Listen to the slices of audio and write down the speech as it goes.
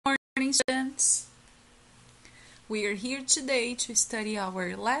students! We are here today to study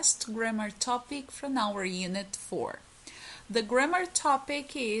our last grammar topic from our Unit 4. The grammar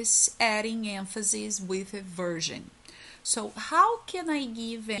topic is adding emphasis with inversion. So how can I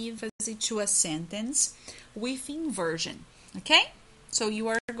give emphasis to a sentence with inversion? Okay? So you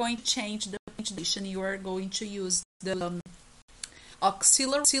are going to change the punctuation. You are going to use the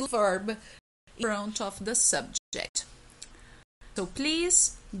auxiliary verb in front of the subject. So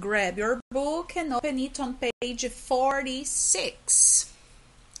please grab your book and open it on page 46.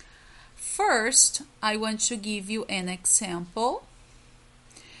 First, I want to give you an example,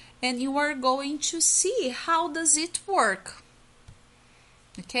 and you are going to see how does it work.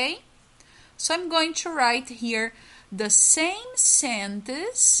 Okay? So I'm going to write here the same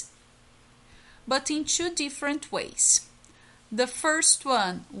sentence, but in two different ways. The first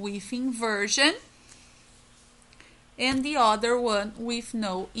one with inversion, and the other one with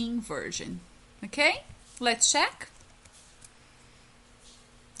no inversion. Okay? Let's check.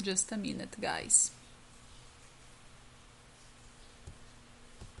 Just a minute, guys.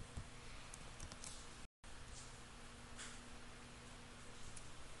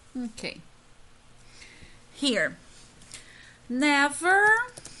 Okay. Here. Never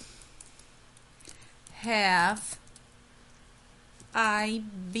have I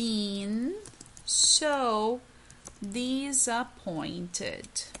been so disappointed.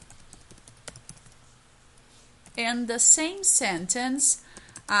 And the same sentence,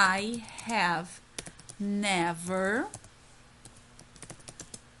 I have never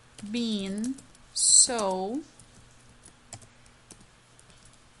been so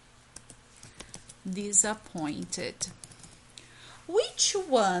disappointed. Which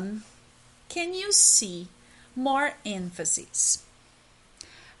one can you see more emphasis?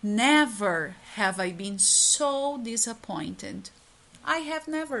 Never have I been so disappointed. I have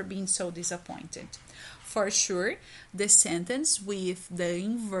never been so disappointed. For sure, the sentence with the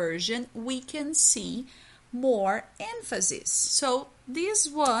inversion, we can see more emphasis. So this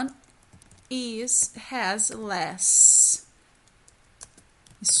one has less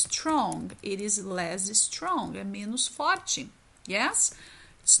strong. It is less strong, é menos forte. Yes?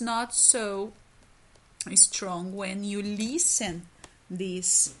 It's not so strong when you listen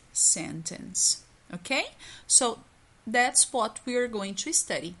this sentence. Okay? So that's what we are going to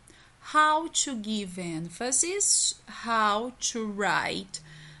study. How to give emphasis, how to write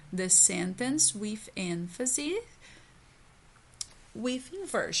the sentence with emphasis, with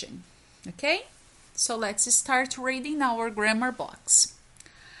inversion. Okay? So let's start reading our grammar box.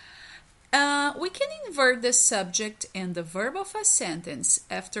 We can invert the subject and the verb of a sentence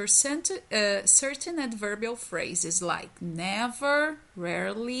after certain adverbial phrases like never,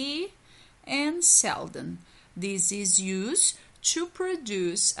 rarely, and seldom. This is used to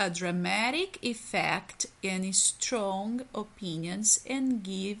produce a dramatic effect and strong opinions and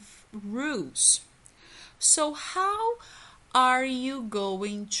give rules. So how are you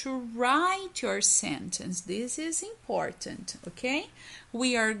going to write your sentence? This is important, okay?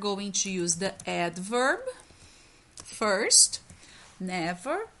 We are going to use the adverb first,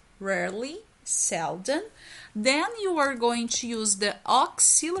 never, rarely, seldom. Then you are going to use the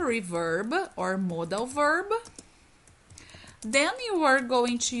auxiliary verb or modal verb. Then you are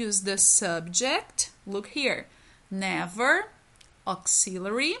going to use the subject. Look here, never,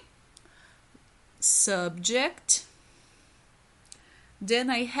 auxiliary, subject.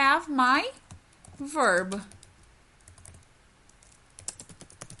 Then I have my verb.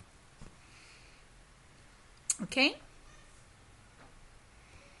 Okay?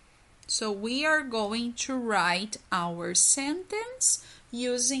 So we are going to write our sentence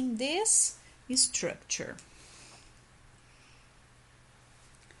using this structure.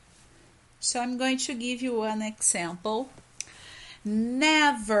 So I'm going to give you an example.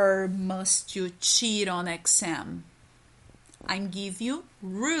 Never must you cheat on exam. I give you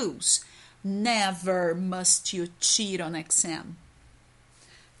rules. Never must you cheat on exam.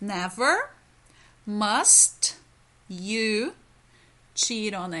 Never must you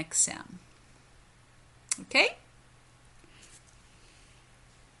cheat on exam. Okay?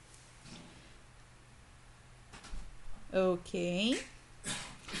 Okay.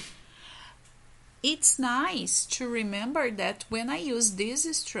 It's nice to remember that when I use this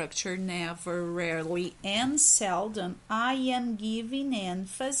structure, never, rarely, and seldom, I am giving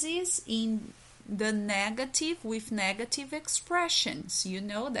emphasis in the negative with negative expressions. You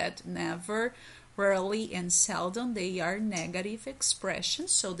know that never, rarely, and seldom, they are negative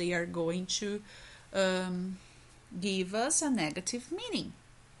expressions, so they are going to give us a negative meaning.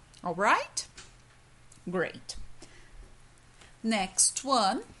 All right? Great. Next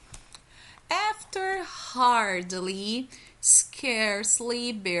one. after hardly,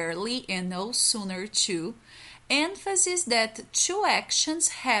 scarcely, barely, and no sooner to, emphasis that two actions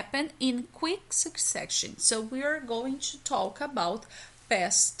happen in quick succession. So we are going to talk about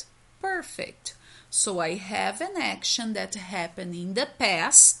past perfect. So I have an action that happened in the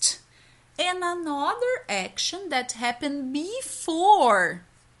past and another action that happened before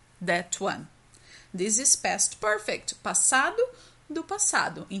that one. This is past perfect, passado do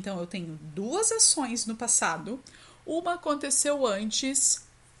passado. Então eu tenho duas ações no passado, uma aconteceu antes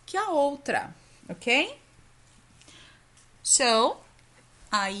que a outra, ok? So,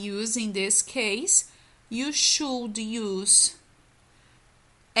 I use in this case, you should use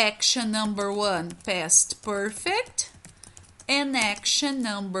action number 1, past perfect, and action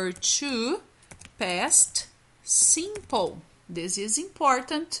number 2, past simple. This is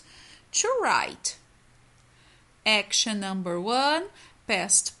important to write. Action number 1,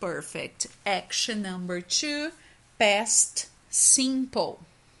 past perfect. Action number 2, past simple.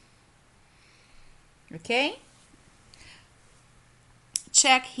 Okay?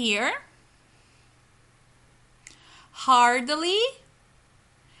 Check here. Hardly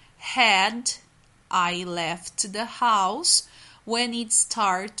had I left the house when it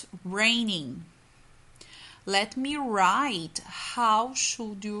started raining. Let me write how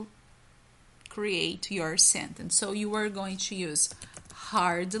should you create your sentence. So you are going to use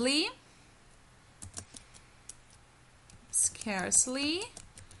hardly, scarcely,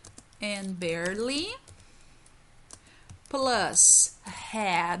 and barely, plus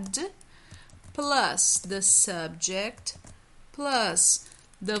had, plus the subject, plus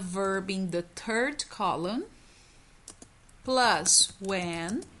the verb in the third column, plus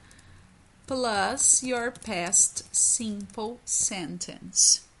when, plus your past simple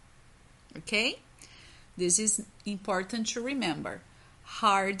sentence. Okay? This is important to remember.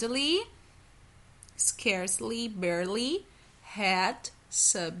 Hardly, scarcely, barely, had,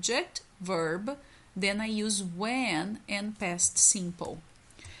 subject, verb, then I use when and past simple.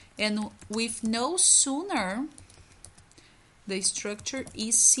 And with no sooner, the structure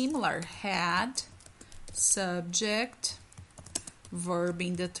is similar. Had, subject, verb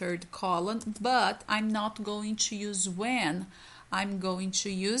in the third column, but I'm not going to use when. I'm going to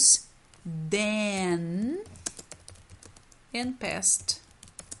use then and past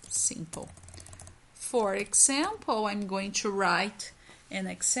simple. For example, I'm going to write an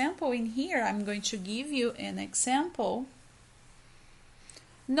example in here. I'm going to give you an example.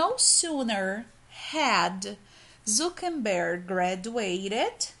 No sooner had Zuckerberg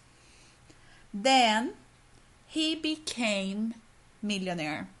graduated than he became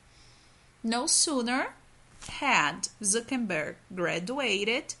millionaire. No sooner had Zuckerberg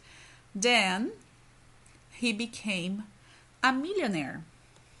graduated than he became a millionaire.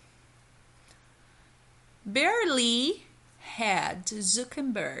 Barely had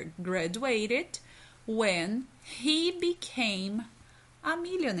Zuckerberg graduated when he became a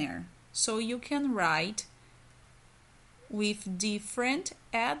millionaire. So you can write with different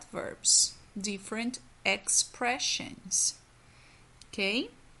adverbs, different expressions. Okay?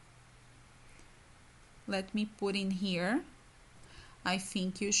 Let me put in here. I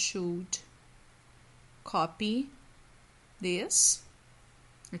think you should copy this.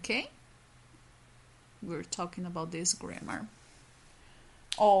 Okay? We're talking about this grammar.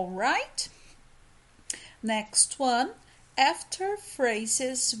 All right. Next one. After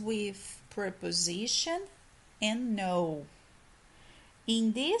phrases with preposition and no.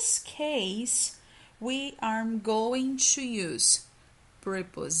 In this case, we are going to use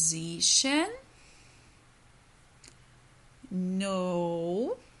preposition,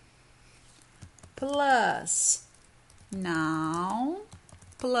 no, plus noun,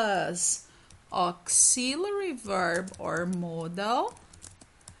 plus auxiliary verb or modal,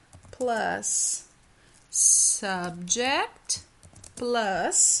 plus subject,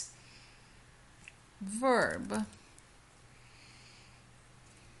 plus verb.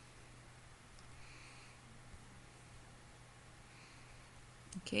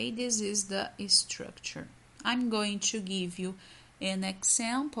 Okay, this is the structure. I'm going to give you an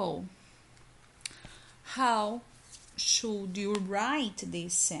example. How should you write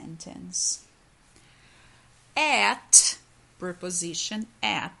this sentence? At, preposition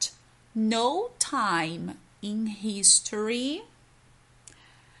at, no time in history,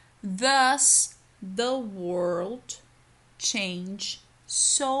 thus the world changed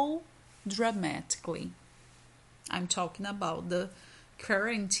so dramatically. I'm talking about the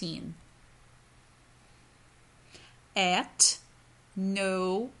quarantine. At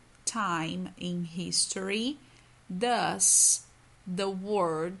no time in history, thus the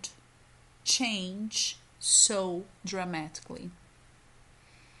world change so dramatically.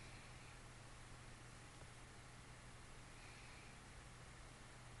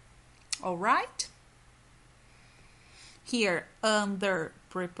 All right? Here, under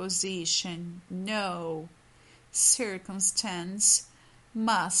preposition no circumstance,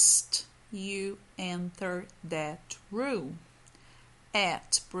 must you enter that room?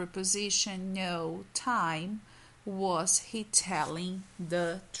 At preposition no time, was he telling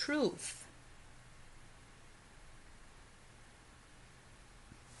the truth?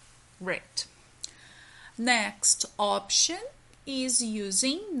 Great. Next option is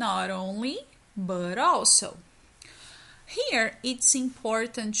using not only but also. Here it's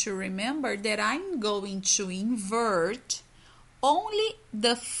important to remember that I'm going to invert only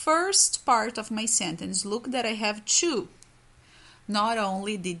the first part of my sentence. Look that I have two. Not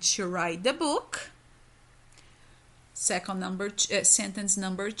only did she write the book, sentence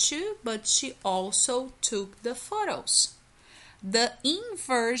number 2, but she also took the photos. The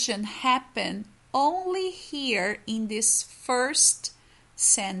inversion happened only here in this first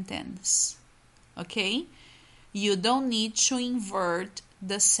sentence, okay? You don't need to invert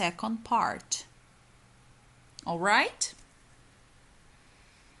the second part, all right?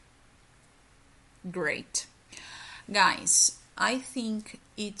 Great. Guys, I think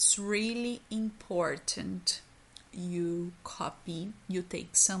it's really important you copy, you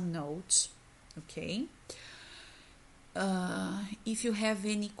take some notes, okay? If you have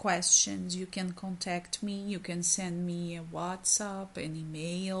any questions, you can contact me. You can send me a WhatsApp, an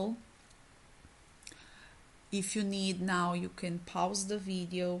email. If you need now, you can pause the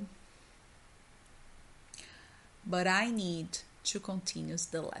video. But I need to continue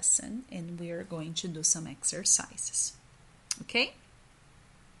the lesson, and we are going to do some exercises. Okay?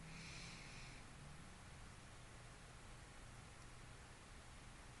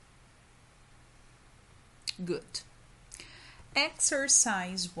 Good.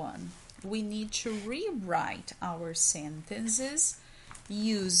 Exercise 1. We need to rewrite our sentences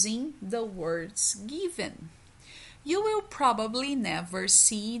using the words given. You will probably never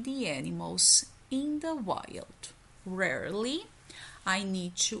see the animals in the wild. Rarely, I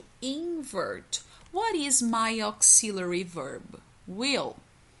need to invert. What is my auxiliary verb? Will.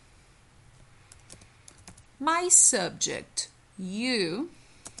 My subject, you.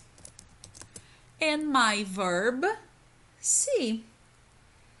 And my verb, see.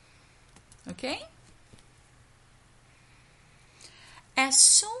 Okay? As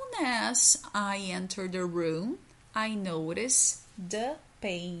soon as I enter the room, I notice the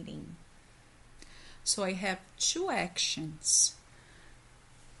painting. So I have two actions.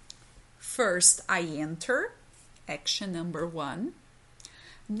 First, I enter, action number 1.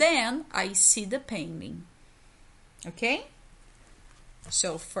 Then I see the painting. Okay?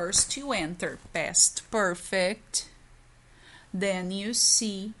 So first you enter, past perfect, then you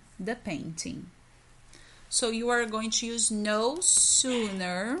see the painting. So you are going to use no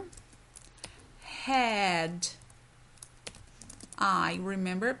sooner had I,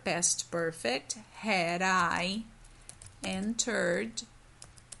 remember past perfect, had I entered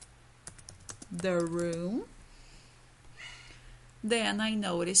the room, then I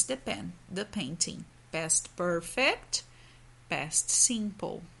noticed the painting. Past perfect, past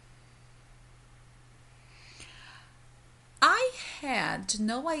simple. I had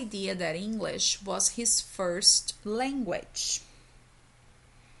no idea that English was his first language.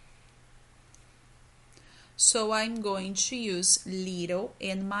 So I'm going to use little,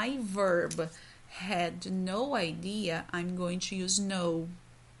 and my verb had no idea, I'm going to use know.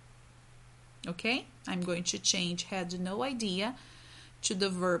 Okay? I'm going to change had no idea to the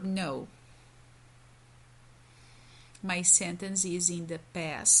verb know. My sentence is in the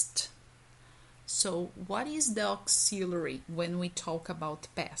past. So what is the auxiliary when we talk about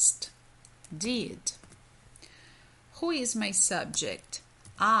past? Did. Who is my subject?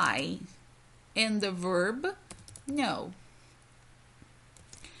 I. And the verb? Know.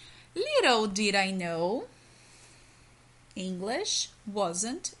 Little did I know, English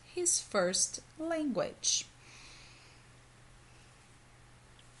wasn't his first language.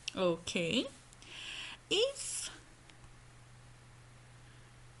 Okay. If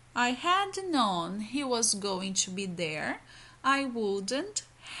I had known he was going to be there, I wouldn't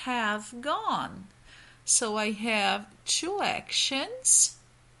have gone. So I have two actions.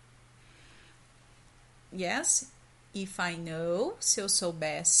 Yes, if I know, se eu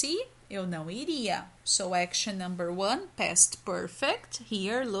soubesse, eu não iria. So action number 1, past perfect.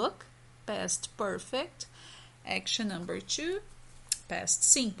 Here, look, past perfect. Action number 2, past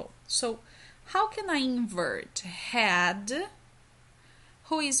simple. So how can I invert? Had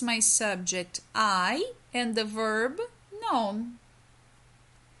Who is my subject? I, and the verb known.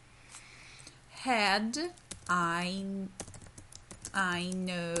 Had I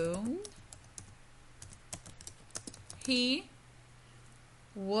known he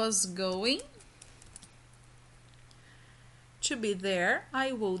was going to be there,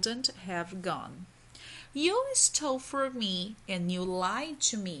 I wouldn't have gone. You stole from me and you lied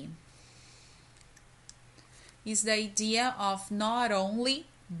to me. Is the idea of not only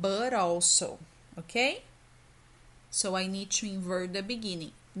but also, okay? So I need to invert the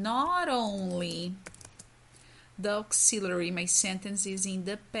beginning. Not only the auxiliary, my sentence is in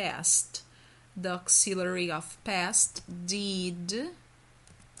the past. The auxiliary of past, did,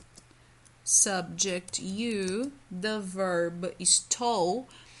 subject you, the verb stole.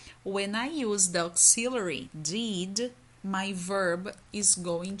 When I use the auxiliary did, my verb is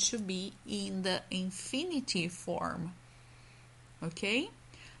going to be in the infinitive form, okay?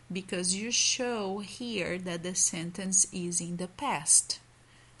 Because you show here that the sentence is in the past.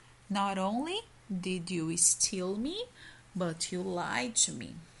 Not only did you steal me, but you lied to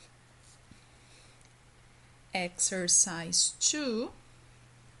me. Exercise 2.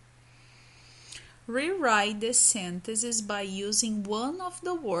 Rewrite the sentences by using one of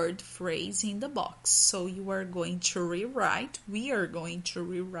the word phrase in the box. So we are going to rewrite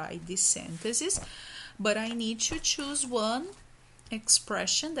these sentences, but I need to choose one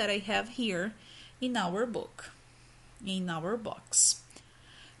expression that I have here in our book, in our box.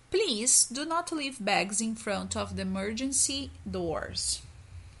 Please do not leave bags in front of the emergency doors.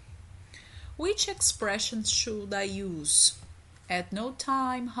 Which expressions should I use? At no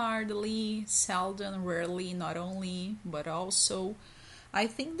time, hardly, seldom, rarely, not only, but also. I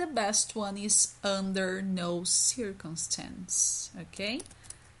think the best one is under no circumstance, okay?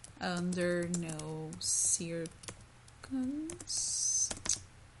 Under no circumstance.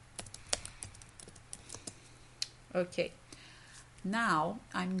 Okay, now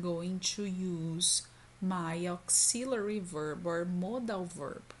I'm going to use my auxiliary verb or modal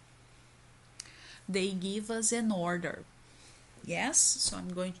verb. They give us an order. Yes, so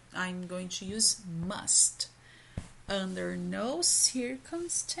I'm going to use must. Under no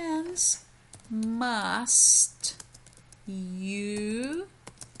circumstance must you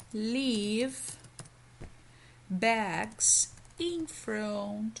leave bags in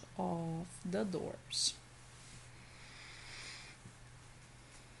front of the doors.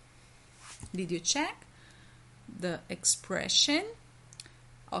 Did you check? The expression,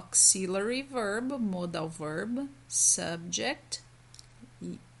 auxiliary verb, modal verb, subject,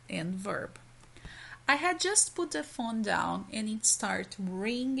 and verb. I had just put the phone down and it started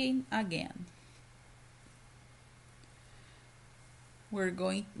ringing again.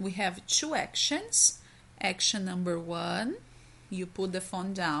 We have two actions. Action number 1, you put the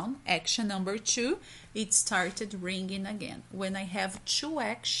phone down. Action number 2, it started ringing again. When I have two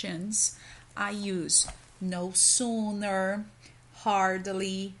actions, I use no sooner,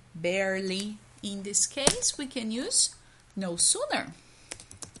 hardly, barely. In this case, we can use no sooner.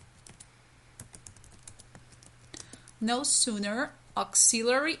 No sooner,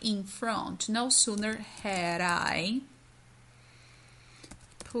 auxiliary in front. No sooner had I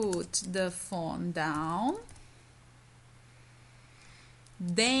put the phone down,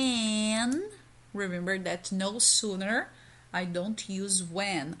 then, remember that no sooner, I don't use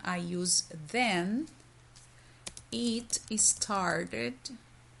when, I use then, it started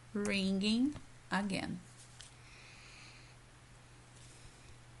ringing again.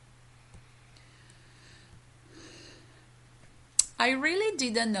 I really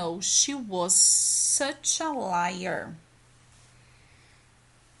didn't know she was such a liar.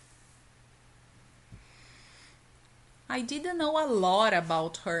 I didn't know a lot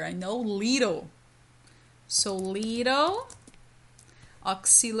about her. I know little. So little,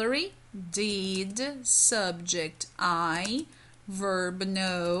 auxiliary, did, subject, I, verb,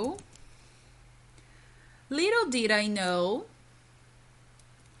 know. Little did I know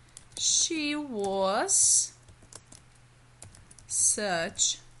she was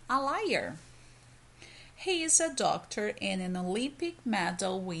such a liar. He is a doctor and an Olympic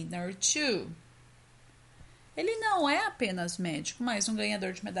medal winner too. Ele não é apenas médico, mas um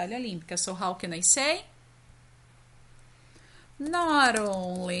ganhador de medalha olímpica. So how can I say? Not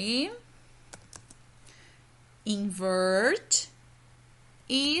only, invert,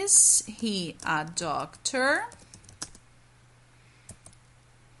 is he a doctor,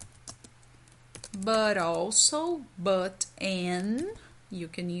 but also, but an, you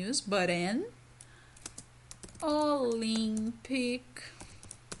can use but an, Olympic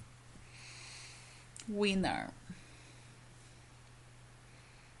winner.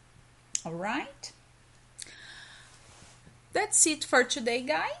 All right? That's it for today,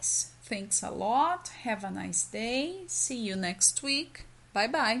 guys. Thanks a lot. Have a nice day. See you next week.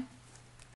 Bye-bye.